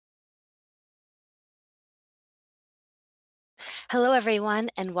Hello, everyone,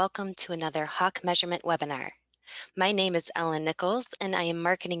 and welcome to another Hawk Measurement webinar. My name is Ellen Nichols, and I am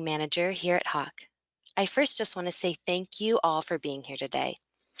Marketing Manager here at Hawk. I first just want to say thank you all for being here today,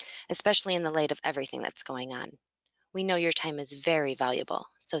 especially in the light of everything that's going on. We know your time is very valuable,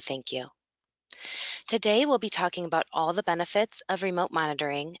 so thank you. Today, we'll be talking about all the benefits of remote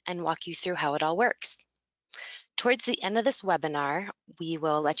monitoring and walk you through how it all works. Towards the end of this webinar, we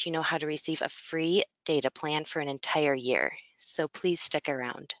will let you know how to receive a free data plan for an entire year, so please stick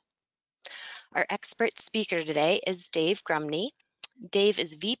around. Our expert speaker today is Dave Grumney. Dave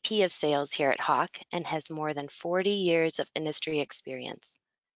is VP of Sales here at Hawk and has more than 40 years of industry experience.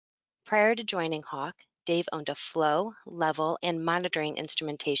 Prior to joining Hawk, Dave owned a flow, level, and monitoring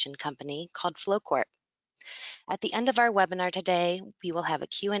instrumentation company called FlowCorp. At the end of our webinar today, we will have a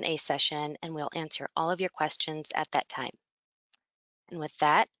Q&A session and we'll answer all of your questions at that time. And with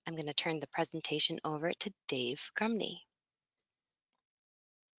that, I'm going to turn the presentation over to Dave Grumney.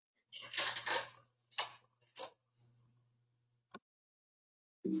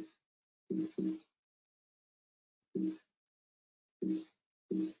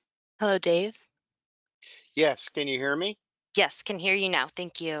 Hello, Dave. Yes, can you hear me? Yes, can hear you now.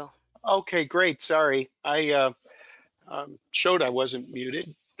 Thank you. Okay, great. Sorry, I showed I wasn't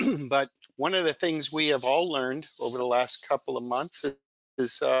muted, but one of the things we have all learned over the last couple of months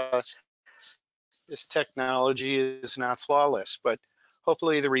is this technology is not flawless, but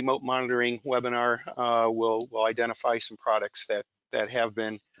hopefully the remote monitoring webinar will identify some products that have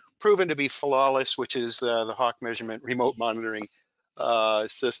been proven to be flawless, which is the Hawk Measurement remote monitoring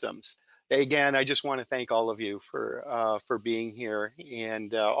systems. Again, I just want to thank all of you for being here,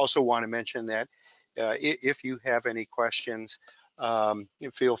 and also want to mention that if you have any questions,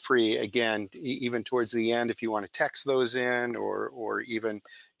 feel free, again, even towards the end, if you want to text those in, or even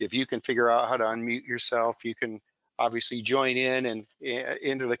if you can figure out how to unmute yourself, you can obviously join in and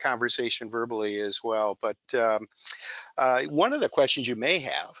into the conversation verbally as well. But one of the questions you may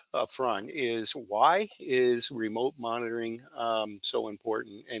have up front is, why is remote monitoring so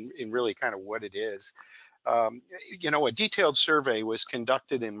important, and really kind of what it is? A detailed survey was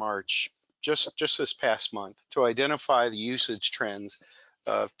conducted in March, just this past month, to identify the usage trends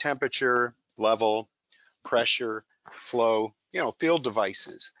of temperature, level, pressure, flow, field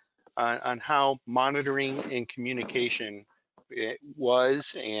devices, on how monitoring and communication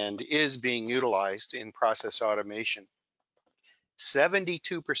was and is being utilized in process automation.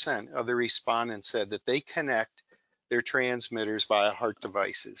 72% of the respondents said that they connect their transmitters via HART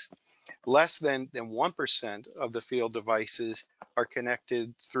devices. Less than 1% of the field devices are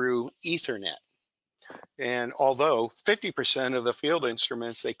connected through Ethernet. And although 50% of the field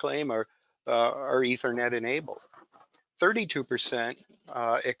instruments they claim are Ethernet enabled, 32%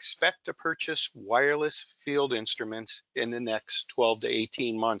 expect to purchase wireless field instruments in the next 12 to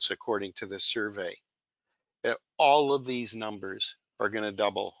 18 months, according to this survey. All of these numbers are going to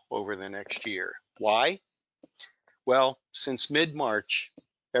double over the next year. Why? Well, since mid-March,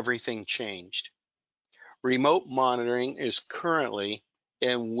 everything changed. Remote monitoring is currently,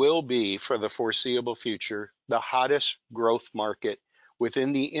 and will be for the foreseeable future, the hottest growth market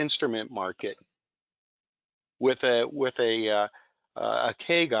within the instrument market, with a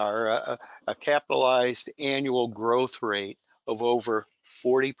CAGR, a capitalized annual growth rate of over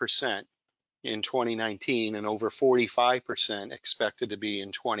 40% in 2019 and over 45% expected to be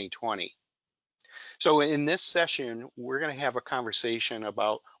in 2020. So in this session, we're going to have a conversation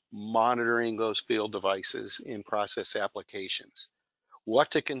about monitoring those field devices in process applications, what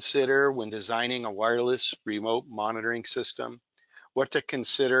to consider when designing a wireless remote monitoring system, what to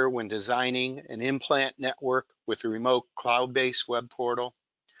consider when designing an implant network with a remote cloud-based web portal,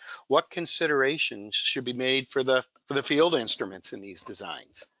 what considerations should be made for the field instruments in these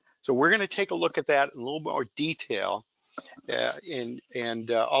designs. So we're going to take a look at that in a little more detail,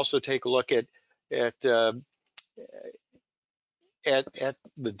 and also take a look at the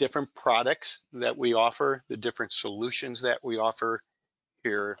different products that we offer, the different solutions that we offer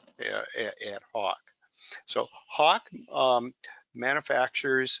here at Hawk. So Hawk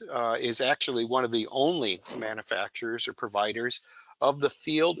manufactures, is actually one of the only manufacturers or providers of the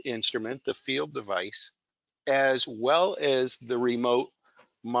field instrument, the field device, as well as the remote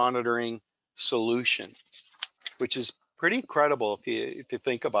monitoring solution, which is pretty credible if you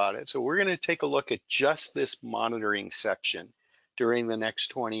think about it. So we're going to take a look at just this monitoring section during the next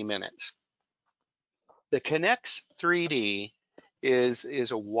 20 minutes. The Kinnex 3D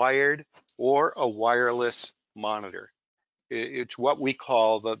is a wired or a wireless monitor. It's what we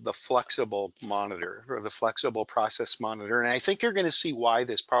call the flexible monitor, or the flexible process monitor. And I think you're going to see why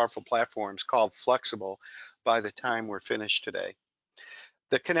this powerful platform is called flexible by the time we're finished today.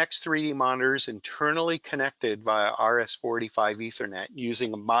 The Connects 3D monitor is internally connected via RS-45 Ethernet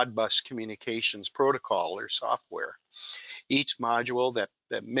using a Modbus communications protocol or software. Each module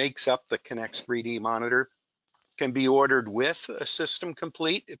that makes up the Connects 3D monitor can be ordered with a system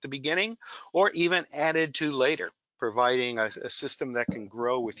complete at the beginning or even added to later, providing a system that can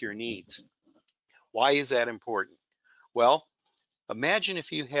grow with your needs. Why is that important? Well, imagine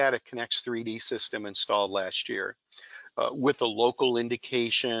if you had a Connects 3D system installed last year with a local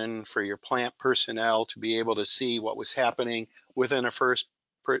indication for your plant personnel to be able to see what was happening within a first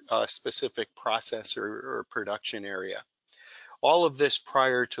specific process or production area. All of this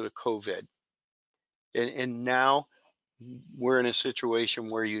prior to the COVID. And now we're in a situation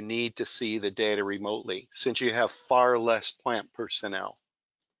where you need to see the data remotely since you have far less plant personnel.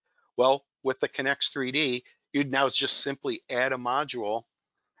 Well, with the Connects 3D, you'd now just simply add a module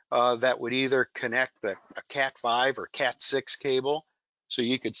that would either connect a Cat5 or Cat6 cable so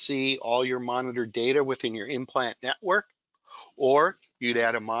you could see all your monitor data within your in-plant network, or you'd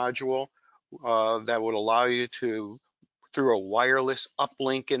add a module that would allow you to, through a wireless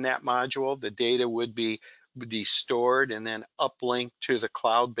uplink in that module, the data would be stored and then uplinked to the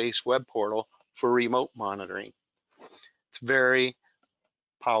cloud-based web portal for remote monitoring. It's very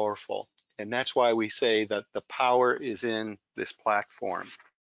powerful, and that's why we say that the power is in this platform.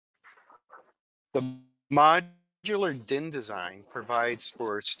 The modular DIN design provides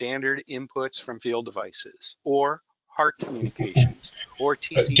for standard inputs from field devices or HART communications or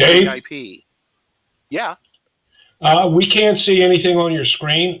Dave, TCP/IP. Yeah, we can't see anything on your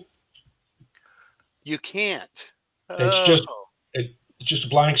screen. you can't. It's Oh, just it's just a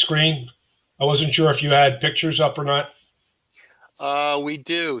blank screen. I wasn't sure if you had pictures up or not. we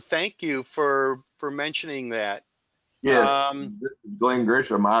do. Thank you for mentioning that. Yes, this is Glenn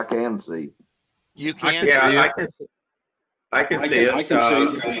Grisham. I can see. You I can can Yeah, see see it. I can see I it. can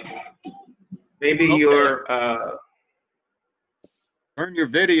see it. Maybe okay. your Turn your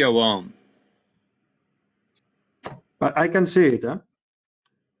video on. I can see it, huh?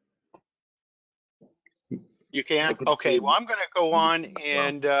 You I can. can Okay. Well, see I'm going to go you on as well.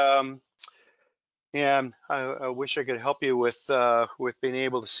 and I wish I could help you with being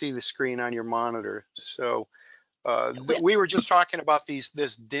able to see the screen on your monitor. So we were just talking about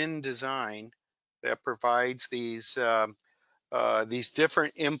this DIN design that provides these different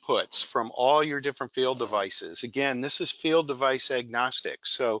inputs from all your different field devices. Again, this is field device agnostic.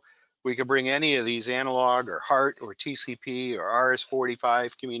 So we could bring any of these analog or HART or TCP or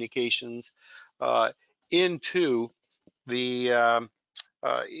RS-45 communications uh, into the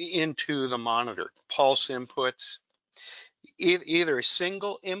monitor. Pulse inputs. Either a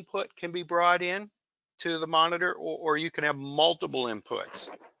single input can be brought in to the monitor, or you can have multiple inputs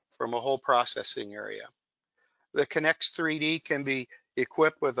from a whole processing area. The Connects 3D can be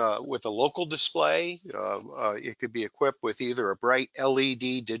equipped with a local display. It could be equipped with either a bright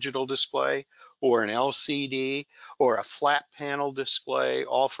LED digital display or an LCD or a flat panel display,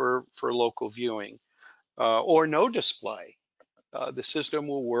 all for local viewing, or no display. The system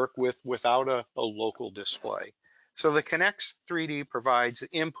will work without a local display. So the Connects 3D provides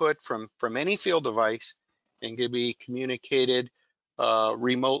input from any field device and can be communicated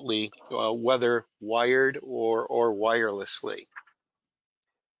remotely, whether wired or wirelessly.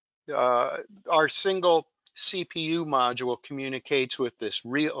 Our single CPU module communicates with this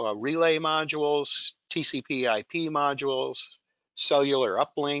relay modules, TCP/IP modules, cellular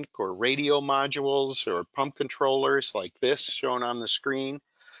uplink or radio modules or pump controllers like this shown on the screen,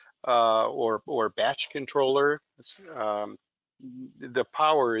 or batch controller. The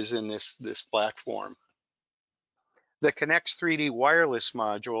power is in this platform. The Connects 3D wireless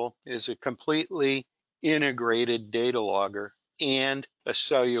module is a completely integrated data logger and a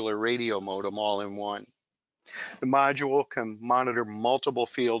cellular radio modem all in one. The module can monitor multiple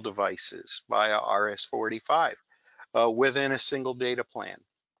field devices via RS-45 within a single data plan.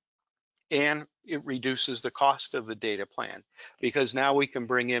 And it reduces the cost of the data plan because now we can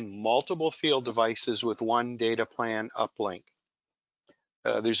bring in multiple field devices with one data plan uplink.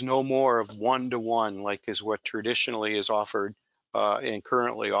 There's no more of one-to-one like is what traditionally is offered and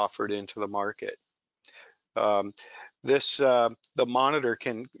currently offered into the market. Um, the monitor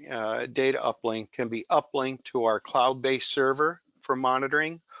data uplink can be uplinked to our cloud-based server for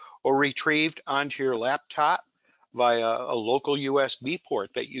monitoring or retrieved onto your laptop via a local USB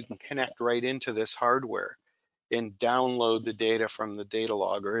port that you can connect right into this hardware. and download the data from the data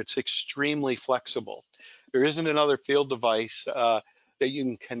logger. It's extremely flexible. There isn't another field device that you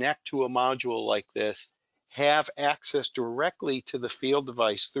can connect to a module like this, have access directly to the field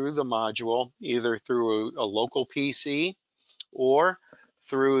device through the module, either through a local PC or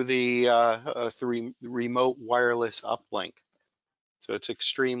through the remote wireless uplink. So it's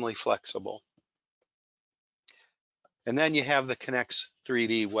extremely flexible. And then you have the Connects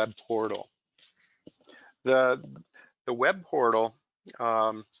 3D web portal. The web portal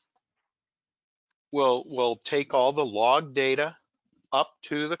will take all the log data up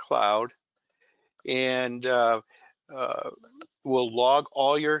to the cloud and will log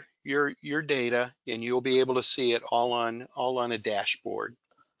all your data, and you'll be able to see it all on a dashboard.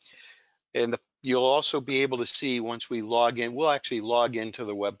 And you'll also be able to see once we log in, we'll actually log into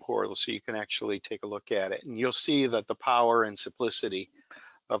the web portal so you can actually take a look at it. And you'll see that the power and simplicity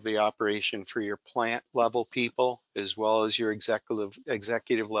of the operation for your plant level people, as well as your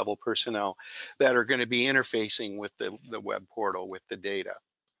executive level personnel that are going to be interfacing with the web portal with the data.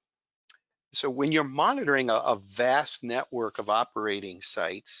 So when you're monitoring a vast network of operating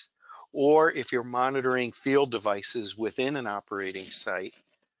sites, or if you're monitoring field devices within an operating site,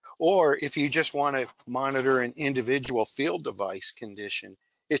 or if you just want to monitor an individual field device condition,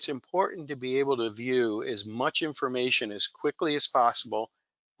 it's important to be able to view as much information as quickly as possible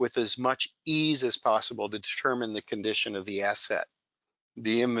with as much ease as possible to determine the condition of the asset,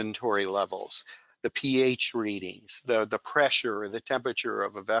 the inventory levels, the pH readings, the pressure or the temperature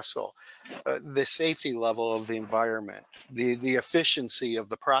of a vessel, the safety level of the environment, the efficiency of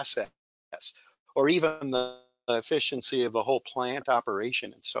the process, or even the efficiency of the whole plant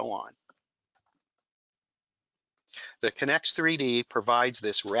operation and so on. The Connects 3D provides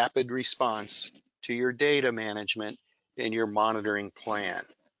this rapid response to your data management and your monitoring plan.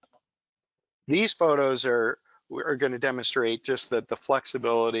 These photos are going to demonstrate just the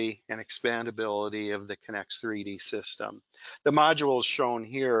flexibility and expandability of the Connects 3D system. The modules shown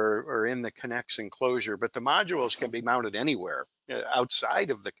here are in the Connects enclosure, but the modules can be mounted anywhere outside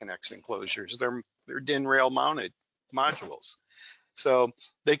of the Connects enclosures. They're DIN rail mounted modules. So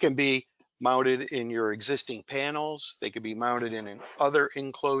they can be mounted in your existing panels. They could be mounted in other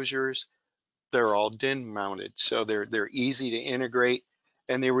enclosures. They're all DIN mounted, so they're easy to integrate,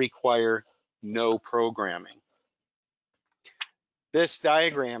 and they require no programming. This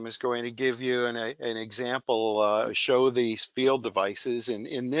diagram is going to give you an example, show these field devices. And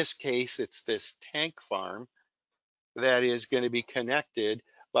in this case, it's this tank farm that is going to be connected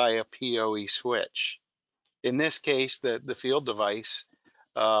by a PoE switch. In this case, the field device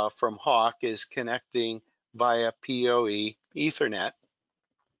from Hawk is connecting via PoE Ethernet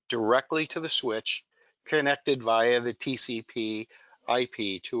directly to the switch, connected via the TCP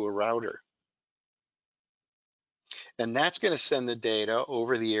IP to a router. And that's going to send the data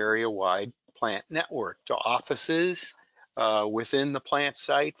over the area-wide plant network to offices within the plant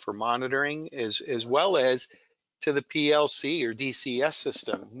site for monitoring, as well as to the PLC or DCS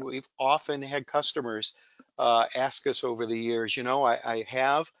system. We've often had customers ask us over the years, you know, I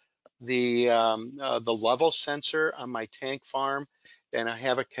have the level sensor on my tank farm, and I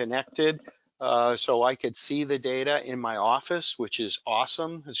have it connected so I could see the data in my office, which is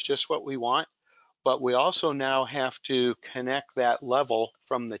awesome. It's just what we want. But we also now have to connect that level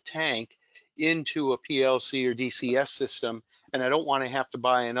from the tank into a PLC or DCS system, and I don't want to have to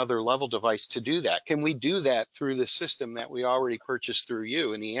buy another level device to do that. Can we do that through the system that we already purchased through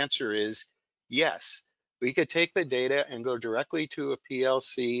you? And the answer is yes. We could take the data and go directly to a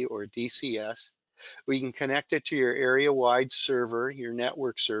PLC or DCS. We can connect it to your area-wide server, your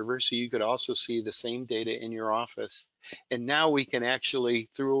network server, so you could also see the same data in your office. And now we can actually,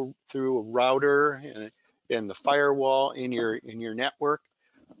 through a router and the firewall in your network,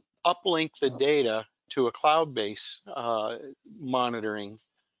 uplink the data to a cloud-based monitoring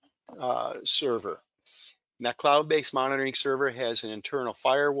server. And that cloud-based monitoring server has an internal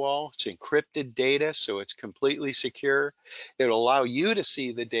firewall. It's encrypted data, so it's completely secure. It'll allow you to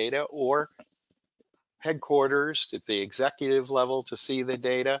see the data, or headquarters at the executive level to see the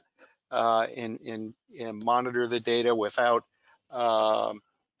data and monitor the data without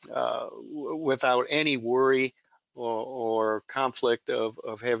without any worry or conflict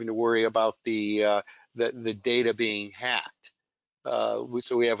of having to worry about the data being hacked.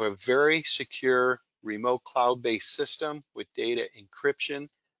 So we have a very secure remote cloud-based system with data encryption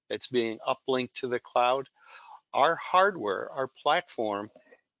that's being uplinked to the cloud. Our hardware, our platform,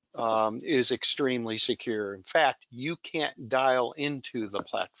 is extremely secure. In fact, you can't dial into the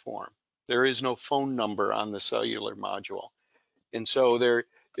platform. There is no phone number on the cellular module. And so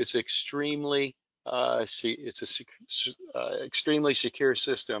it's extremely It's a extremely secure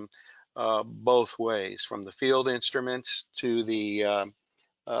system both ways, from the field instruments to the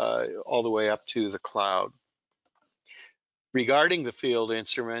all the way up to the cloud. Regarding the field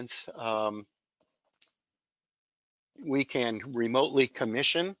instruments, we can remotely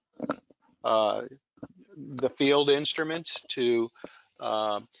commission the field instruments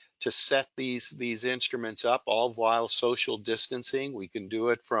uh, to set these instruments up, all while social distancing. We can do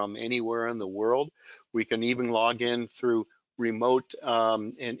it from anywhere in the world. We can even log in through remote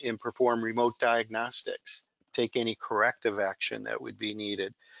and perform remote diagnostics, take any corrective action that would be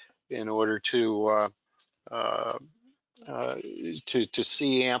needed in order uh, uh, to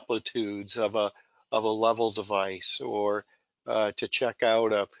see amplitudes of a level device, or to check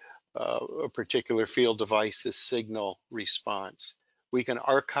out a particular field device's signal response. We can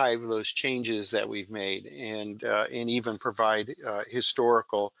archive those changes that we've made, and even provide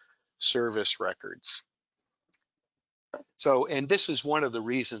historical service records. So, and this is one of the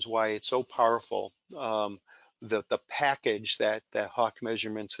reasons why it's so powerful. The package that Hawk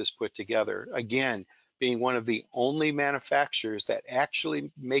Measurements has put together, again, being one of the only manufacturers that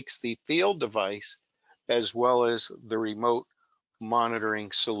actually makes the field device as well as the remote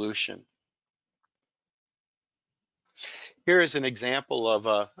monitoring solution. Here is an example of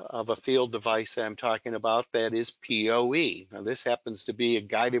a field device that I'm talking about that is PoE. Now, this happens to be a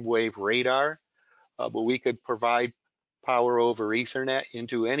guided wave radar, but we could provide power over Ethernet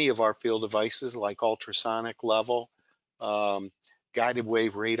into any of our field devices, like ultrasonic level, guided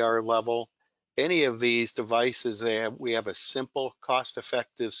wave radar level. Any of these devices, we have a simple,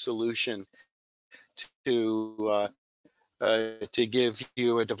 cost-effective solution to to give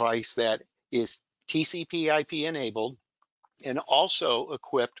you a device that is TCP/IP enabled and also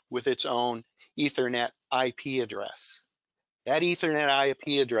equipped with its own Ethernet IP address. That Ethernet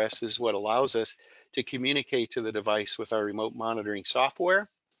IP address is what allows us to communicate to the device with our remote monitoring software,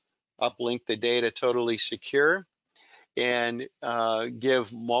 uplink the data totally secure, and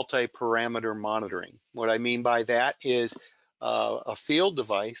give multi-parameter monitoring. What I mean by that is a field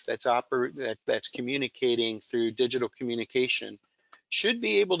device that's communicating through digital communication should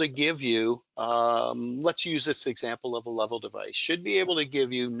be able to give you, let's use this example of a level device, should be able to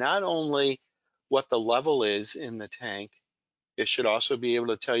give you not only what the level is in the tank, it should also be able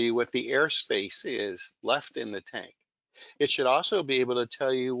to tell you what the airspace is left in the tank. It should also be able to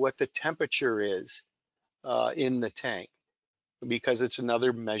tell you what the temperature is in the tank, because it's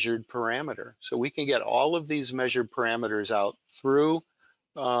another measured parameter. So we can get all of these measured parameters out through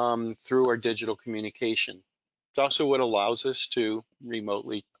our digital communication. It's also what allows us to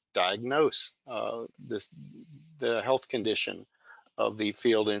remotely diagnose the health condition of the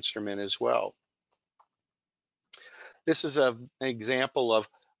field instrument as well. This is an example of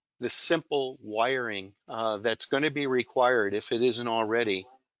the simple wiring that's going to be required, if it isn't already,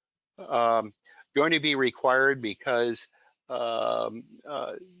 going to be required because um,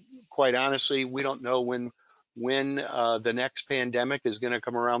 uh, quite honestly, we don't know when the next pandemic is going to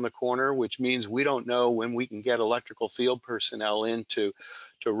come around the corner, which means we don't know when we can get electrical field personnel in to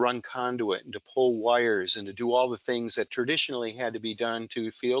run conduit and to pull wires and to do all the things that traditionally had to be done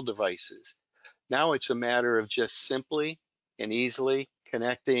to field devices. Now it's a matter of just simply and easily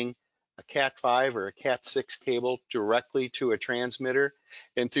connecting a Cat5 or a Cat6 cable directly to a transmitter,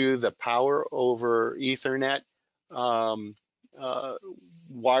 and through the power over Ethernet um, uh,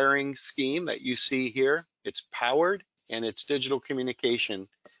 wiring scheme that you see here, it's powered and its digital communication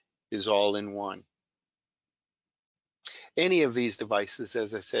is all in one. Any of these devices,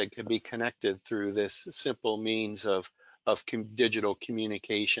 as I said, can be connected through this simple means of digital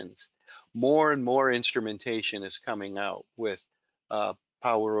communications. More and more instrumentation is coming out with uh,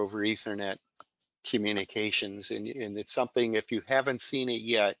 power over Ethernet communications, and it's something, if you haven't seen it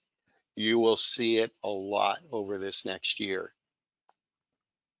yet, you will see it a lot over this next year.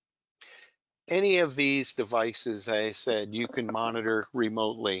 Any of these devices, I said, you can monitor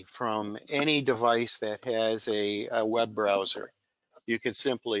remotely from any device that has a web browser. You can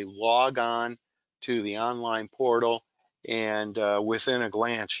simply log on to the online portal, and within a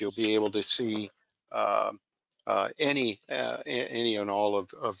glance, you'll be able to see uh, any and all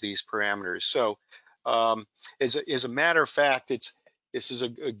of these parameters. So, as a matter of fact, this is a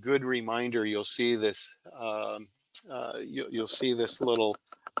good reminder. You'll see this. You'll see this little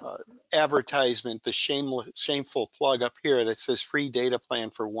uh, advertisement, the shameful plug up here that says free data plan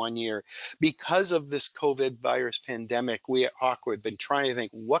for 1 year. Because of this COVID virus pandemic, we at Hawk have been trying to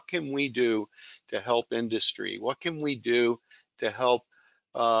think, what can we do to help industry? What can we do to help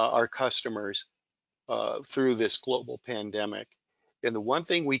our customers through this global pandemic? And the one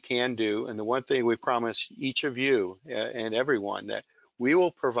thing we can do, and the one thing we promise each of you and everyone, that we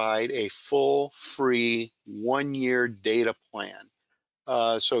will provide a full, free 1-year data plan.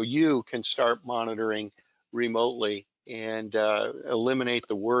 So you can start monitoring remotely and eliminate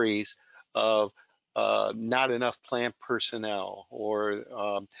the worries of not enough plant personnel,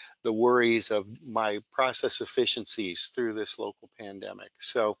 or the worries of my process efficiencies through this local pandemic.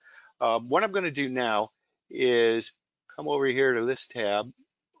 So what I'm going to do now is come over here to this tab,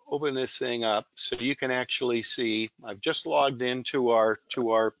 open this thing up so you can actually see. I've just logged into our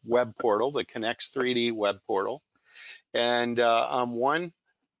web portal, the Connects 3D web portal. And on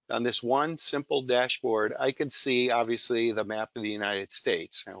this one simple dashboard, I can see obviously the map of the United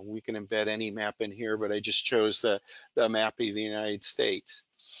States. Now, we can embed any map in here, but I just chose the map of the United States.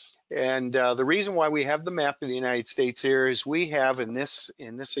 And the reason why we have the map of the United States here is we have in this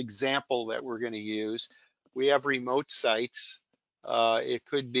example that we're going to use, we have remote sites. It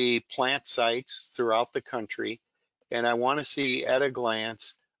could be plant sites throughout the country. And I want to see at a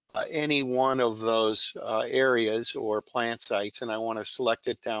glance any one of those areas or plant sites, and I want to select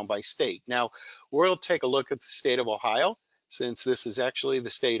it down by state. Now, we'll take a look at the state of Ohio, since this is actually the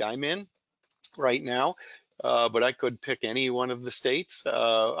state I'm in right now, but I could pick any one of the states.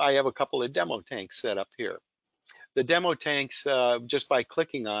 I have a couple of demo tanks set up here. The demo tanks, just by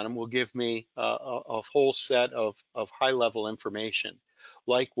clicking on them, will give me a whole set of high-level information,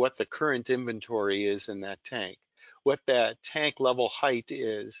 like what the current inventory is in that tank, what that tank level height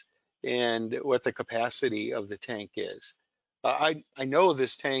is, and what the capacity of the tank is. I know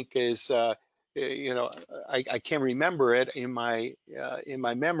this tank is, you know, I can remember it in my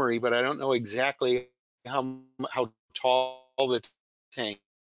memory, but I don't know exactly how tall the tank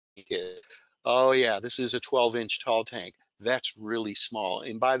is. Oh yeah, this is a 12-inch tall tank. That's really small.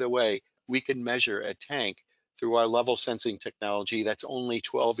 And by the way, we can measure a tank through our level sensing technology that's only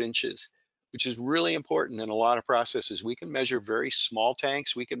 12 inches, which is really important in a lot of processes. We can measure very small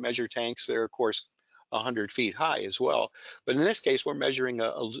tanks. We can measure tanks that are, of course, 100 feet high as well. But in this case, we're measuring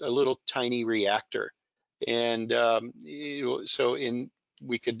a little tiny reactor. And so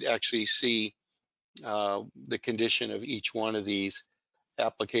we could actually see the condition of each one of these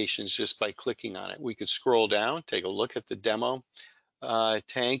applications just by clicking on it. We could scroll down, take a look at the demo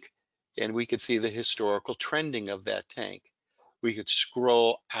tank, and we could see the historical trending of that tank. We could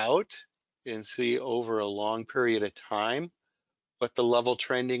scroll out and see over a long period of time what the level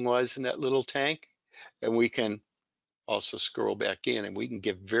trending was in that little tank. And we can also scroll back in, and we can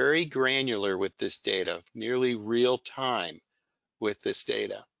get very granular with this data, nearly real time with this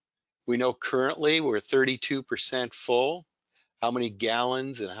data. We know currently we're 32% full. How many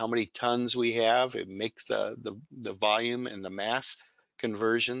gallons and how many tons we have. It makes the volume and the mass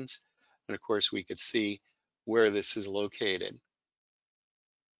conversions. And of course, we could see where this is located.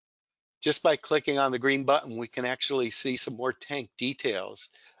 Just by clicking on the green button, we can actually see some more tank details.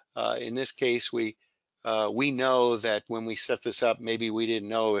 In this case, we know that when we set this up, maybe we didn't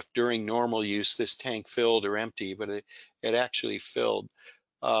know if during normal use this tank filled or empty, but it actually filled.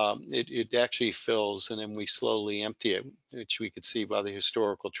 It actually fills, and then we slowly empty it, which we could see by the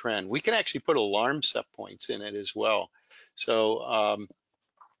historical trend. We can actually put alarm set points in it as well. So I'm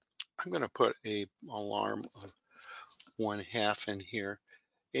going to put a alarm of 1/2 in here,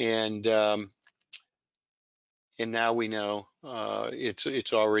 and now we know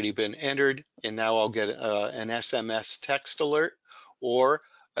it's already been entered, and now I'll get an SMS text alert or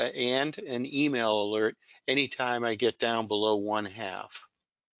and an email alert anytime I get down below 1/2.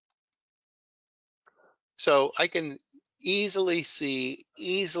 So I can easily see,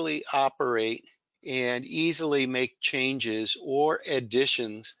 easily operate, and easily make changes or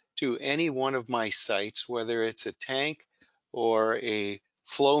additions to any one of my sites, whether it's a tank or a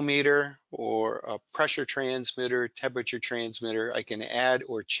flow meter or a pressure transmitter, temperature transmitter. I can add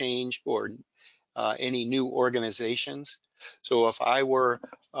or change or any new organizations. So if I were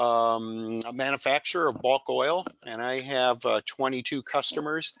a manufacturer of bulk oil and I have 22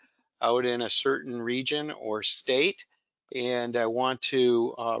 customers out in a certain region or state, and I want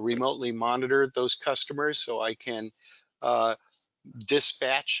to remotely monitor those customers so I can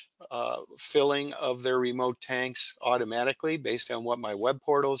dispatch filling of their remote tanks automatically based on what my web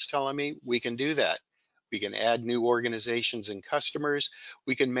portal is telling me, we can do that. We can add new organizations and customers.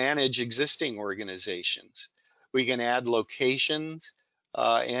 We can manage existing organizations. We can add locations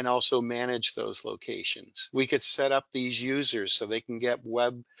and also manage those locations. We could set up these users so they can get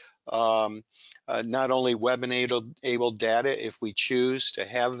web, not only web-enabled data if we choose to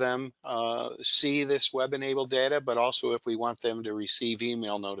have them see this web-enabled data, but also if we want them to receive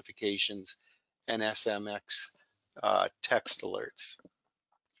email notifications and SMX text alerts.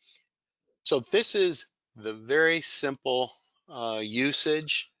 So this is the very simple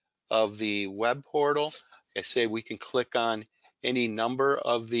usage of the web portal. Like I say, we can click on any number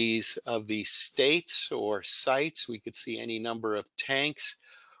of these states or sites. We could see any number of tanks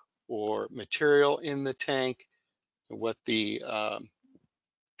or material in the tank, what the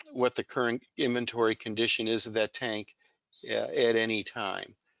current inventory condition is of that tank at any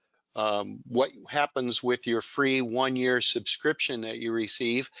time. What happens with your free 1-year subscription that you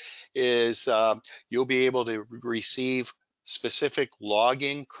receive is you'll be able to receive specific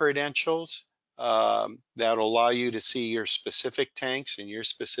login credentials that'll allow you to see your specific tanks and your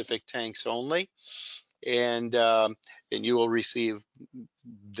specific tanks only. And you will receive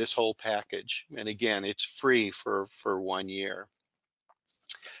this whole package. And again, it's free for 1 year.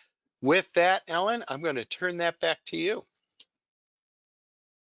 With that, Ellen, I'm going to turn that back to you.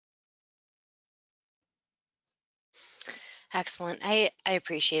 Excellent. I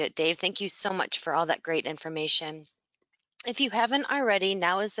appreciate it, Dave. Thank you so much for all that great information. If you haven't already,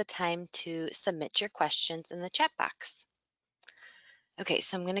 now is the time to submit your questions in the chat box. Okay,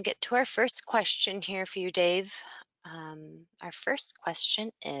 so I'm going to get to our first question here for you, Dave. Our first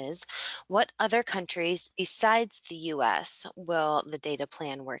question is, what other countries besides the US will the data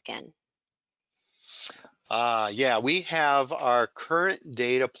plan work in? Yeah, we have our current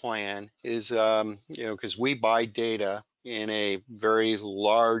data plan is, because we buy data in a very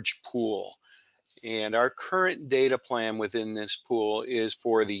large pool. And our current data plan within this pool is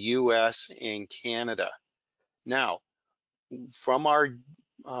for the US and Canada. Now, from our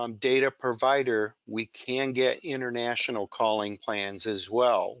data provider, we can get international calling plans as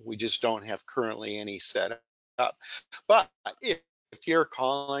well. We just don't have currently any set up. But if you're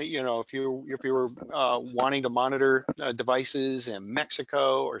calling, if you were wanting to monitor devices in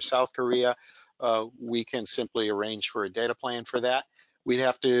Mexico or South Korea, we can simply arrange for a data plan for that. We'd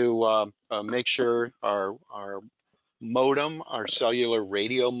have to make sure our modem, our cellular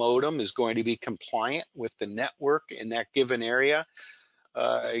radio modem, is going to be compliant with the network in that given area.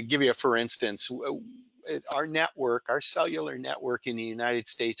 Give you a for instance, our network, our cellular network in the United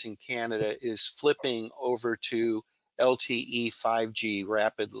States and Canada is flipping over to LTE 5G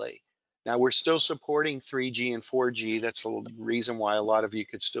rapidly. Now we're still supporting 3G and 4G. That's the reason why a lot of you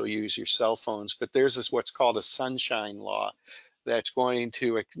could still use your cell phones, but there's this what's called a sunshine law that's going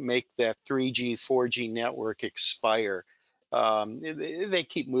to make that 3G, 4G network expire. They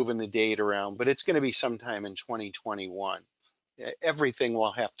keep moving the date around, but it's going to be sometime in 2021. Everything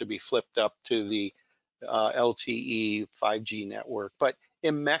will have to be flipped up to the LTE 5G network. But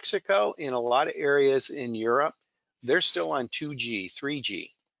in Mexico, in a lot of areas in Europe, they're still on 2G, 3G.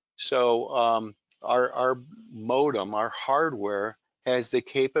 So our modem, our hardware, has the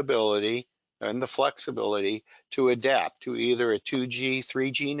capability and the flexibility to adapt to either a 2G,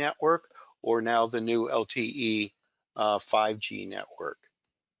 3G network or now the new LTE 5G network.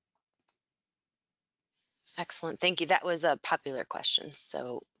 Excellent. Thank you. That was a popular question,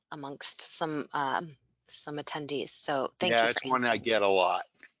 so amongst some attendees. So thank Yeah, you for it's one I answering. get a lot.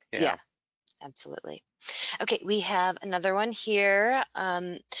 Yeah, absolutely. Okay, we have another one here.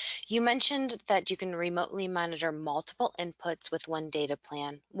 You mentioned that you can remotely monitor multiple inputs with one data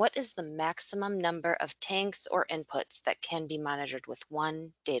plan. What is the maximum number of tanks or inputs that can be monitored with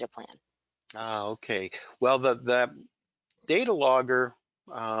one data plan? Okay. Well, the data logger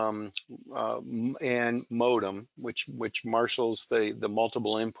and modem, which marshals the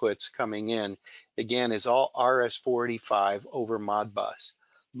multiple inputs coming in, again, is all RS-485 over Modbus.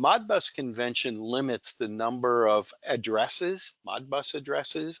 Modbus convention limits the number of addresses, Modbus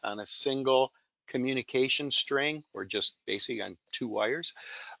addresses, on a single communication string, or just basically on 2 wires,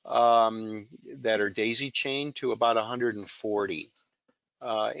 that are daisy chained to about 140.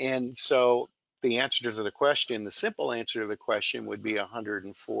 And so the answer to the question, the simple answer to the question would be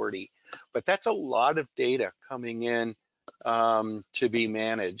 140. But that's a lot of data coming in to be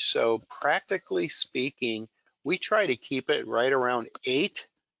managed. So practically speaking, we try to keep it right around 8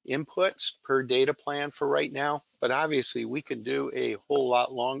 inputs per data plan for right now. But obviously we can do a whole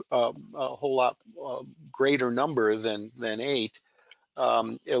lot greater number than 8.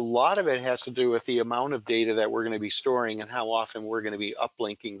 A lot of it has to do with the amount of data that we're going to be storing and how often we're going to be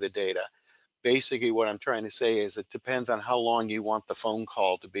uplinking the data. Basically, what I'm trying to say is it depends on how long you want the phone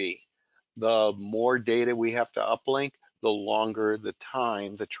call to be. The more data we have to uplink, the longer the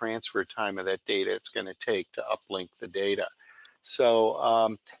time, the transfer time of that data it's going to take to uplink the data.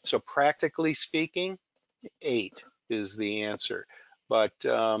 So, so practically speaking, 8 is the answer. But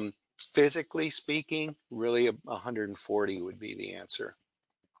physically speaking, really 140 would be the answer.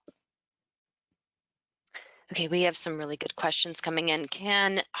 Okay, we have some really good questions coming in.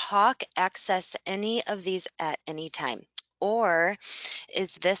 Can Hawk access any of these at any time? Or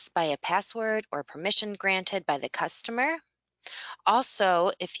is this by a password or permission granted by the customer?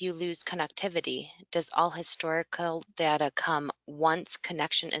 Also, if you lose connectivity, does all historical data come once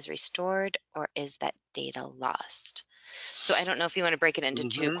connection is restored, or is that data lost? So I don't know if you want to break it into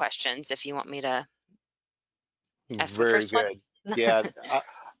two Hmm. questions, if you want me to ask the Very first one. good. Yeah.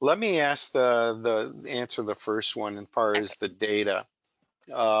 Let me ask the answer the first one as far Okay. as the data.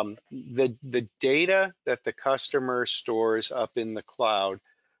 The data that the customer stores up in the cloud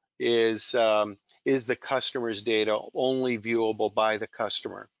is the customer's data only viewable by the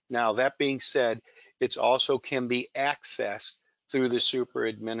customer. Now, that being said, it also can be accessed through the super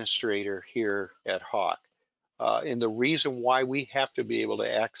administrator here at Hawk. And the reason why we have to be able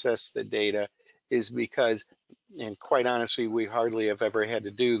to access the data is because, and quite honestly, we hardly have ever had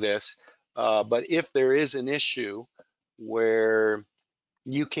to do this, but if there is an issue where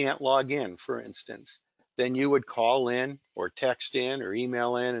you can't log in, for instance, then you would call in or text in or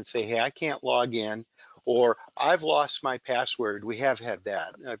email in and say, hey, I can't log in, or I've lost my password. We have had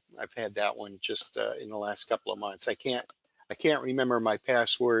that. I've had that one just in the last couple of months. I can't remember my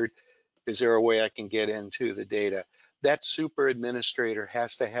password. Is there a way I can get into the data? That super administrator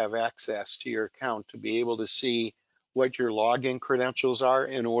has to have access to your account to be able to see what your login credentials are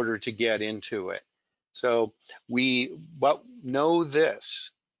in order to get into it. So but know this,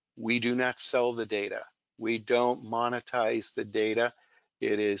 we do not sell the data. We don't monetize the data.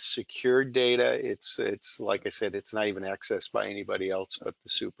 It is secured data. It's like I said, it's not even accessed by anybody else but the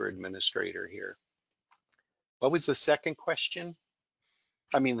super administrator here. What was the second question?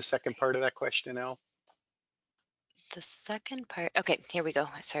 I mean, the second part of that question, Al? The second part, okay, here we go.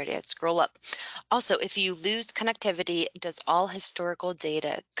 Sorry, I had to scroll up. Also, if you lose connectivity, does all historical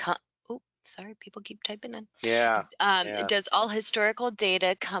data come? Oh, sorry, people keep typing in. Yeah, yeah, Does all historical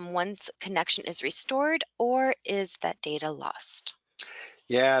data come once connection is restored, or is that data lost?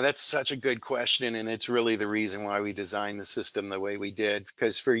 yeah. That's such a good question, and it's really the reason why we designed the system the way we did.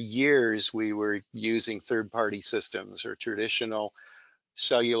 Because for years we were using third-party systems or traditional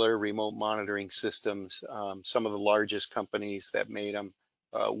cellular remote monitoring systems. Some of the largest companies that made them,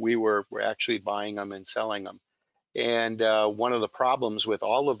 we're actually buying them and selling them. And one of the problems with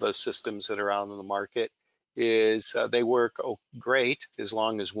all of those systems that are out in the market is they work great as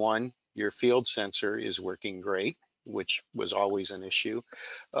long as one, your field sensor is working great, which was always an issue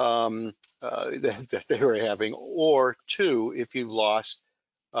that they were having, or two, if you've lost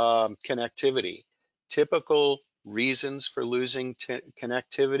connectivity. Typical reasons for losing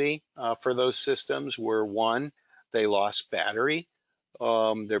connectivity for those systems were one, they lost battery.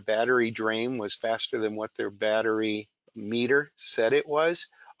 Their battery drain was faster than what their battery meter said it was.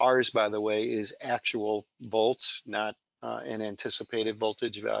 Ours, by the way, is actual volts, not an anticipated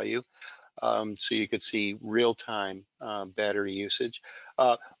voltage value. So you could see real-time battery usage.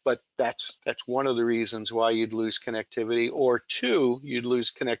 But that's one of the reasons why you'd lose connectivity. Or two, you'd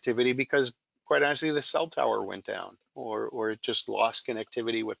lose connectivity because, quite honestly, the cell tower went down, or it just lost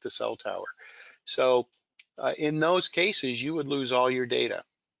connectivity with the cell tower. So in those cases, you would lose all your data.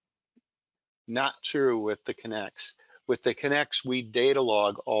 Not true with the Connects. With the Connects, we data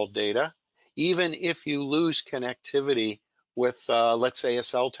log all data, even if you lose connectivity with, let's say, a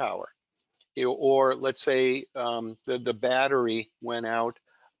cell tower, or let's say the battery went out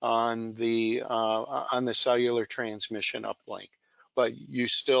on the cellular transmission uplink, but you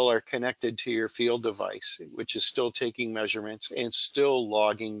still are connected to your field device, which is still taking measurements and still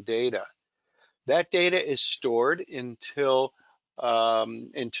logging data. That data is stored until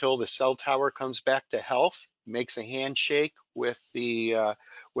the cell tower comes back to health, makes a handshake with the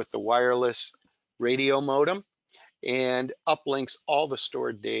wireless radio modem, and uplinks all the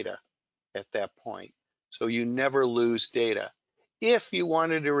stored data at that point. So you never lose data. If you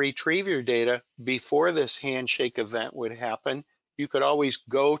wanted to retrieve your data before this handshake event would happen, you could always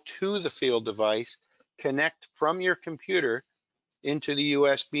go to the field device, connect from your computer into the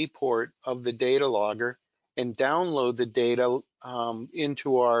USB port of the data logger, and download the data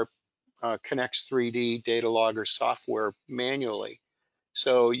into our Connects 3D data logger software manually.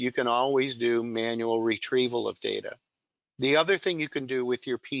 So you can always do manual retrieval of data. The other thing you can do with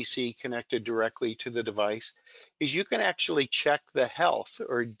your PC connected directly to the device is you can actually check the health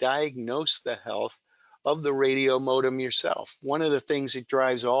or diagnose the health of the radio modem yourself. One of the things that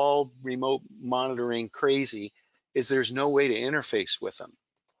drives all remote monitoring crazy is there's no way to interface with them.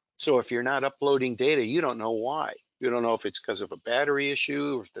 So if you're not uploading data, you don't know why. You don't know if it's because of a battery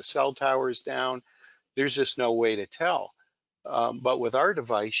issue or if the cell tower is down. There's just no way to tell. But with our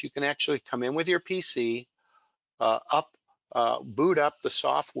device, you can actually come in with your PC, boot up the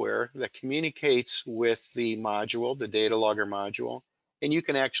software that communicates with the module, the data logger module, and you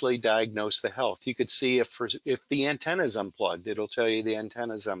can actually diagnose the health. You could see if the antenna is unplugged, it'll tell you the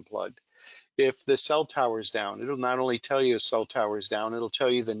antenna is unplugged. If the cell tower is down, it'll not only tell you a cell tower is down, it'll tell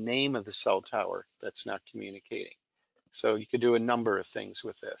you the name of the cell tower that's not communicating. So you could do a number of things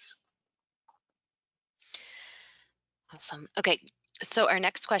with this. Awesome. Okay, so our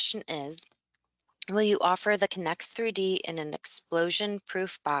next question is, will you offer the Connects 3D in an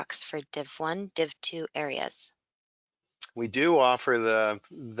explosion-proof box for Div 1, Div 2 areas? We do offer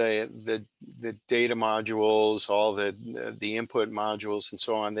the data modules, all the input modules and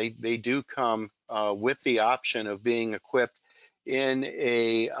so on. They do come with the option of being equipped in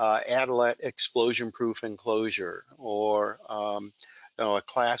a Adelet explosion-proof enclosure or a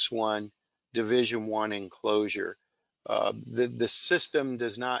Class 1 Division 1 enclosure. The system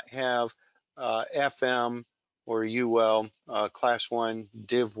does not have FM or UL Class 1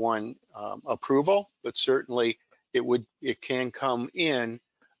 Div 1 approval, but certainly it can come in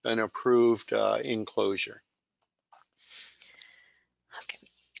an approved enclosure. Okay.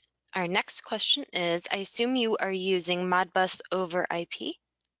 Our next question is, I assume you are using Modbus over IP?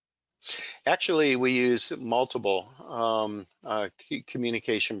 Actually, we use multiple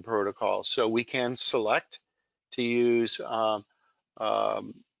communication protocols. So we can select to use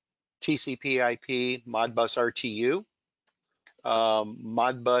TCP IP, Modbus RTU,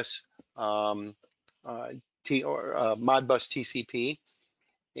 Modbus Modbus TCP.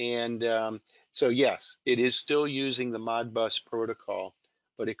 And so yes, it is still using the Modbus protocol,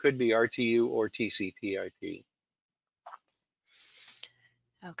 but it could be RTU or TCP IP.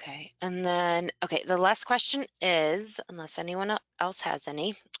 Okay, and then, okay, the last question is, unless anyone else has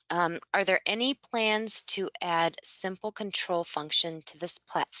any, are there any plans to add simple control function to this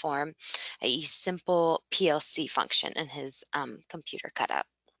platform, a simple PLC function in his computer cutout?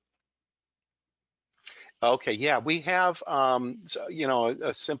 Okay, yeah, we have a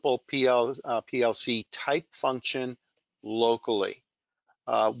simple PLC type function locally.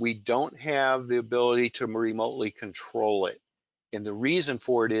 We don't have the ability to remotely control it. And the reason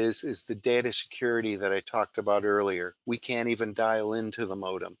for it is the data security that I talked about earlier. We can't even dial into the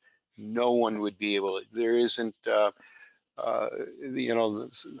modem. No one would be able to. There isn't,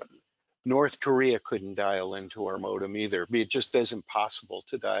 North Korea couldn't dial into our modem either. It just isn't possible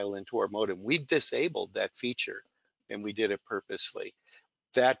to dial into our modem. We've disabled that feature, and we did it purposely.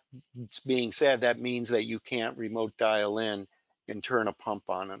 That being said, that means that you can't remote dial in and turn a pump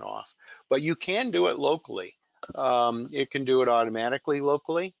on and off, but you can do it locally. It can do it automatically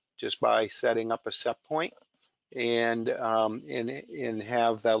locally just by setting up a set point and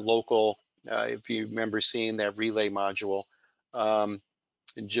have that local, if you remember seeing that relay module, and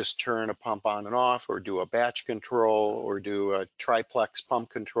just turn a pump on and off, or do a batch control, or do a triplex pump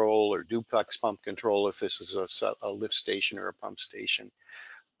control, or duplex pump control if this is a lift station or a pump station.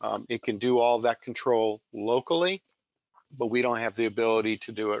 It can do all that control locally, but we don't have the ability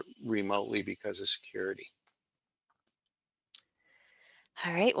to do it remotely because of security.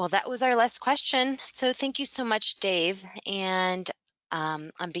 All right, well, that was our last question. So thank you so much, Dave. And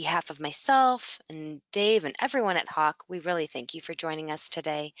on behalf of myself and Dave and everyone at Hawk, we really thank you for joining us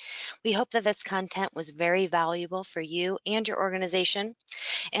today. We hope that this content was very valuable for you and your organization.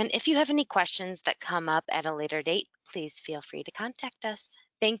 And if you have any questions that come up at a later date, please feel free to contact us.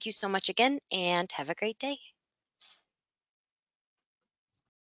 Thank you so much again, and have a great day.